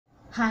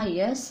Hi,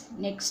 yes,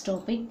 next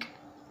topic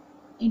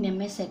in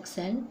MS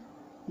Excel.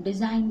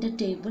 Design the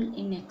table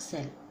in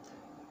Excel.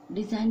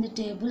 Design the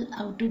table,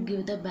 how to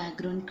give the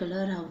background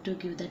color, how to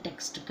give the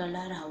text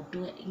color, how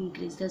to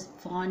increase the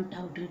font,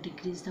 how to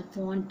decrease the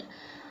font,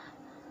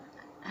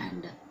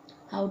 and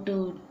how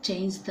to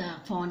change the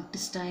font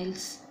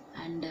styles.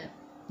 And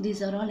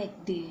these are all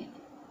like the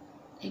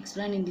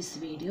explained in this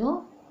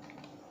video.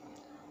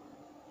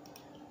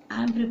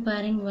 I am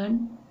preparing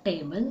one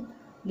table.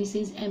 This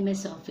is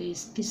MS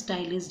Office. The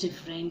style is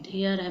different.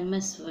 Here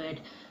MS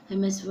Word.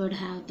 MS Word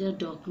have the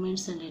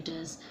documents and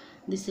letters.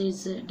 This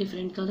is a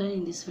different color.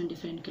 In this one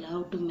different color.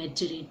 How to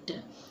measure it.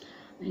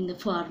 In the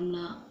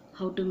formula,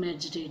 how to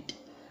measure it.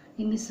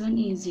 In this one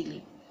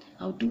easily.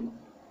 How to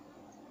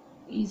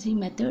easy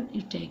method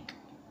you take.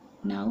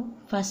 Now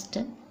first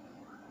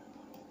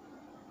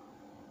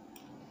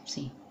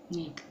see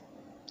neat.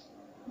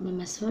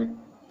 MS Word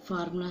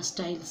formula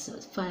styles.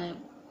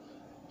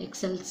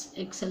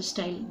 Excel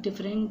style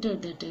different,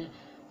 that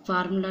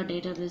formula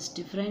database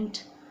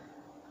different,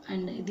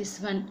 and this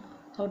one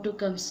how to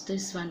comes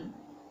this one.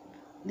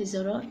 These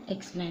are all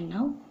explained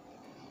now.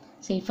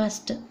 See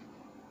first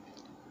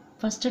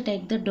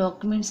take the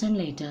documents and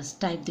letters,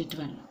 type that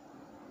one.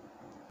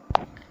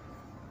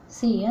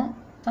 See here,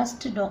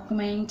 first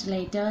document,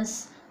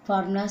 letters,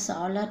 formulas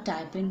all are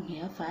typing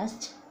here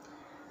first,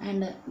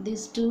 and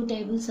these two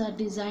tables are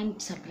designed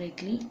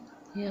separately.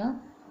 Here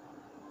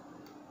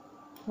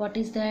what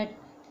is that?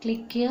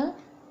 Click here.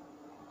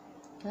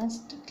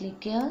 First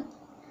click here.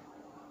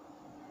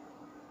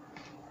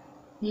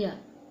 Here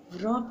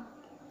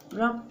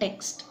wrap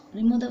text.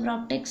 Remove the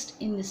wrap text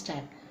in this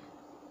tab.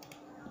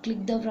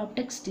 Click the wrap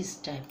text this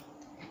tab.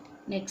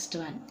 Next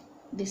one,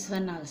 this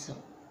one also.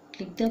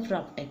 Click the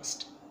wrap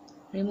text.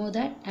 Remove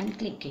that and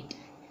click it.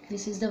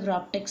 This is the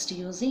wrap text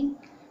using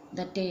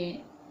that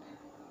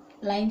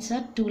lines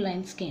are 2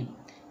 lines came.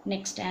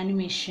 Next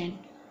animation,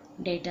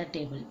 data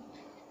table.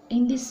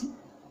 In this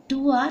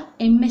 2 are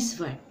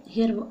MS Word.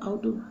 Here how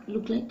to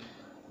look like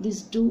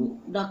these 2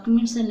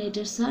 documents and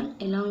letters are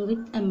along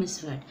with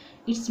MS Word.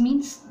 It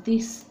means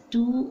these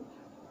 2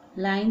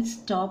 lines,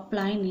 top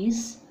line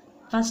is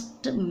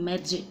first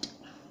merge it.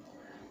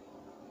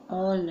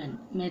 All one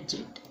merge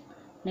it.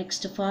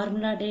 Next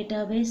formula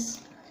database,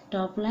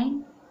 top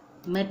line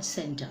merge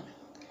center.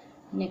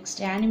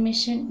 Next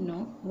animation,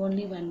 no,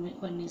 only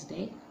one is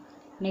there.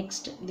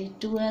 Next the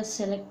 2 are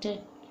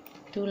selected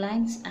 2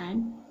 lines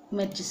and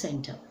merge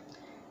center.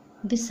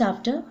 This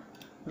after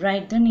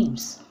write the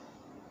names.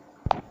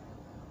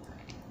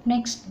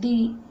 Next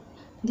the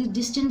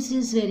distance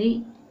is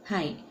very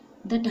high.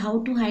 That how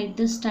to hide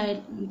the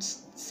style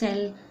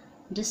cell,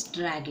 just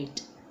drag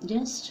it.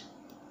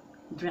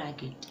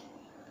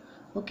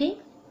 Okay,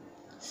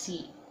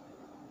 see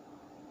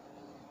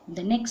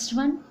the next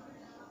one,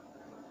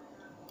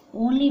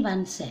 only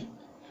one cell,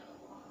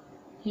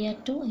 here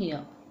to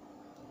here,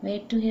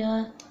 where to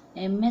here,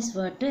 MS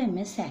Word to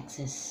MS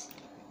Access.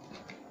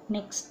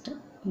 Next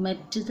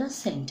merge the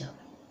center.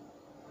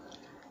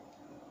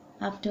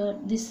 After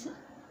this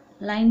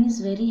line is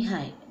very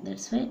high,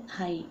 that's why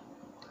high.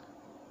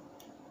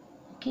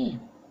 Okay,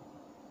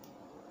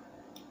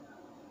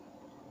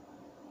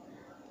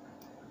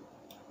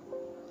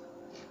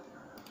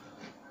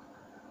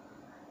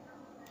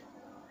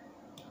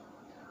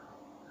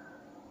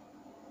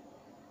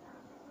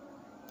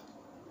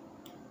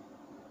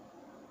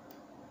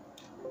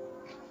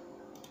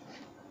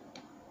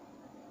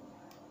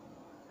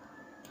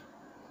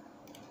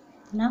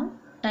 now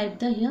type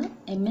the here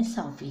MS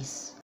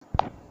Office.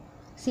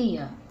 See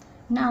here,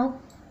 now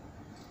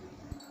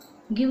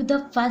give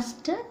the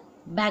first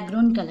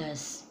background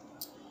colors.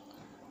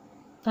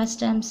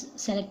 First I am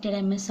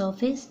selected MS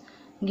Office.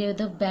 Give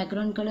the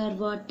background color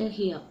what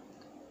here.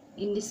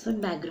 In this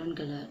one background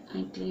color,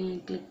 I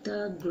click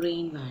the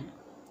green one.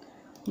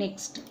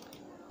 Next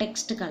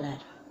text color.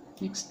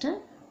 Next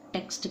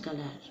text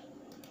color,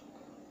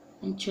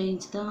 and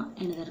change the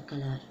another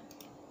color.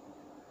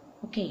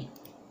 Okay.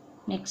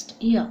 Next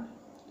here,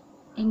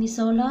 in this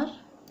all are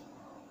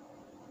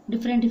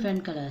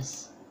different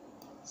colors.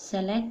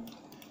 Select,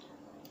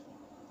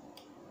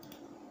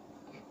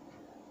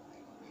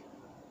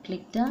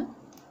 click the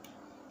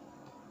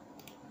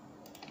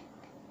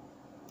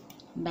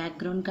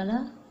background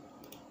color,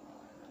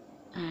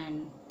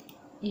 and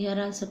here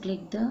also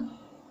click the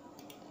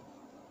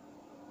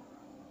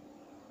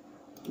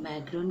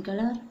background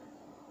color.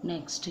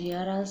 Next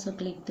here also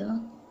click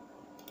the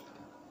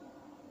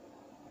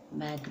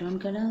background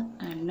color,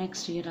 and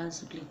next here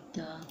also click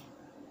the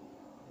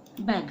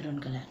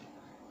background color.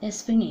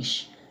 Yes,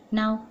 finish.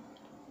 Now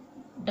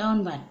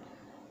down one,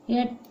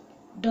 here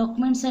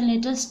documents and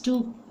letters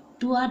two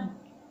are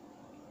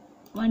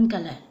one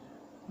color.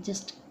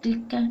 Just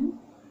click on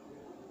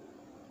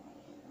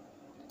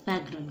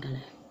background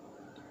color.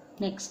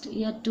 Next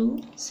here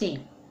two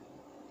same,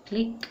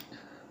 click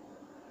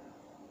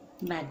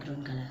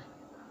background color.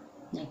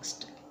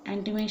 Next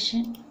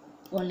animation,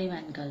 only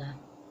one color.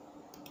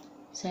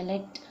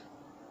 Select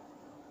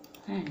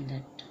and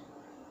that.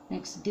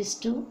 Next this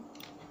two,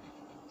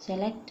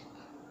 select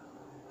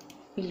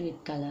fill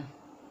with color.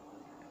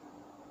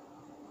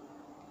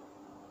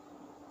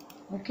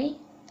 Okay,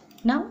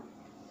 now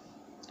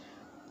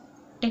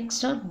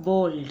text or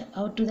bold.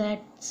 How to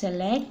that?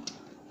 Select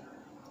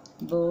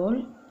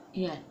bold,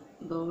 here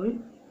bold.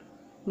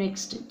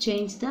 Next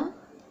change the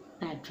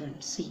pattern.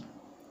 See,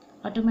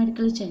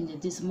 automatically change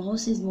it. This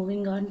mouse is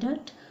moving on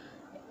that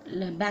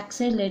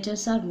backside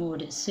letters are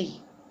moved.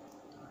 See,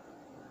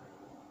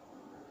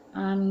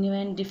 I'm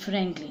given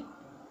differently.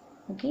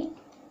 Okay,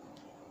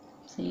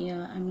 see,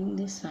 I'm in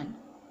this one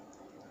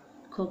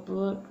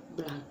copper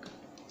black.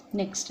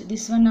 Next,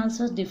 this one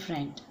also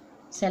different.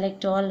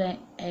 Select all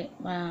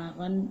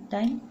one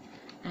time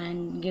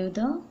and give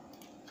the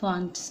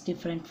fonts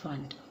different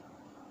font.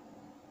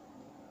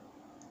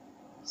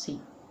 See,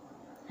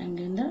 I'm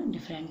giving the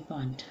different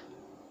font.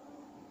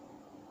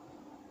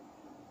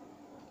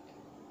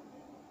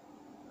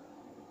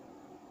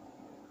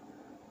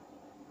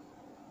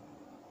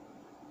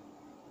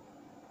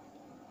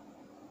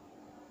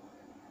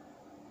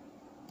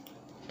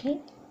 Okay,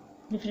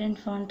 different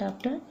font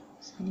after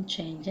some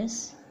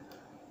changes.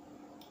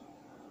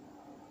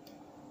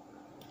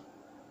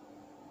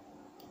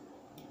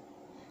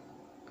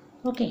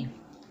 Okay,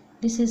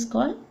 this is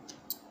called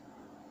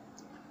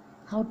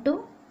how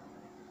to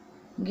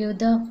give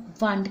the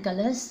font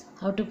colors,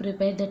 how to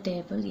prepare the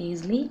table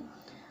easily,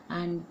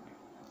 and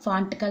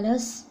font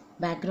colors,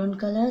 background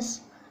colors,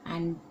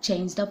 and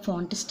change the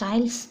font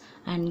styles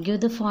and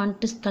give the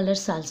font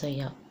colors also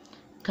here.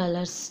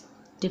 Colors,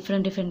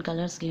 different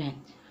colors given.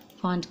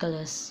 Font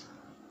colors.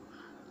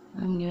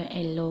 I'm giving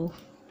yellow.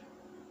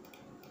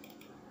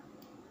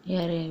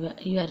 Here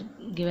you are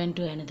given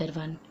to another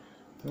one.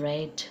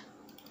 Red.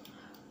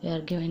 You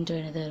are given to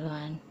another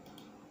one.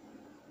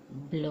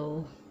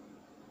 Blue.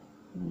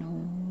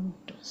 No,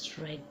 just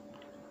red.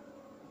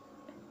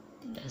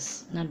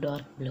 Yes, not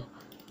dark blue.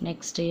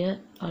 Next here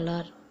all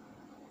are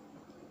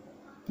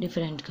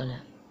different color.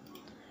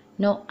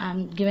 No,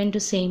 I'm given to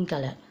same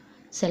color.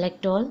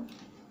 Select all.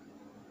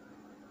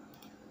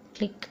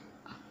 Click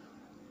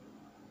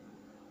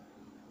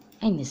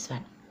in this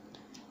one.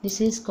 This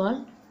is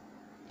called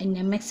in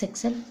MX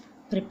Excel.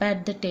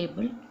 Prepare the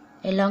table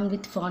along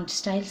with font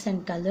styles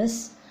and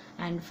colors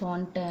and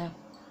font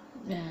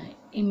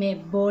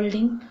image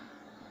bolding,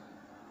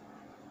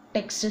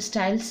 text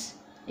styles,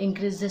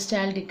 increase the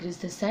style, decrease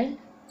the style.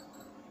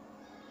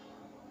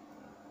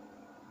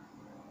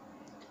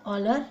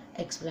 All are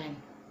explained.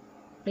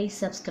 Please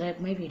subscribe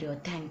my video.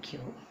 Thank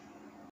you.